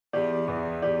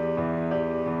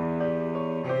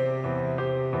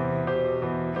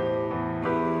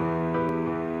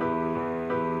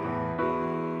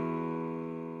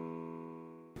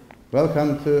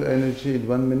Welcome to Energy in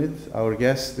 1 Minute. Our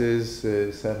guest is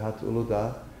Serhat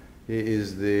Uludağ. He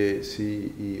is the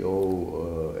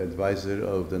CEO advisor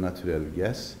of the natural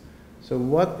gas. So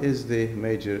what is the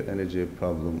major energy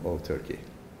problem of Turkey?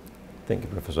 Thank you,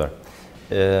 Professor.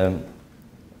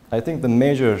 I think the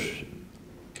major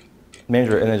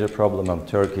energy problem of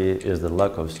Turkey is the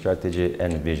lack of strategy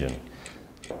and vision.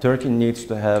 Turkey needs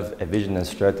to have a vision and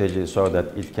strategy so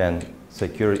that it can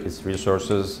secure its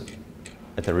resources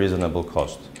at a reasonable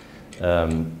cost.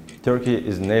 Turkey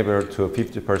is neighbor to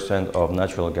 50% of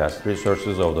natural gas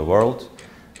resources of the world.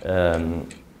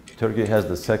 Turkey has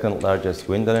the second largest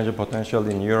wind energy potential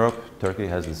in Europe. Turkey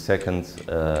has the second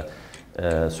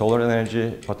solar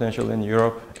energy potential in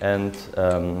Europe, and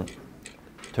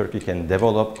Turkey can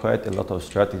develop quite a lot of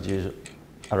strategies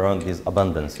around these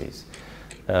abundances.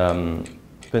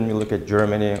 When we look at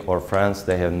Germany or France,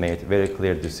 they have made very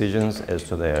clear decisions as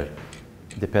to their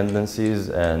dependencies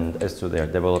and as to their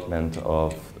development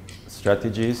of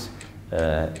strategies,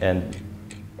 and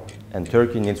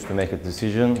Turkey needs to make a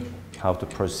decision how to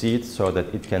proceed so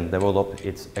that it can develop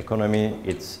its economy,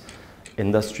 its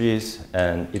industries,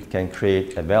 and it can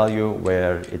create a value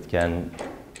where it can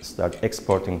start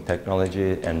exporting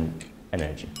technology and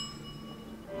energy.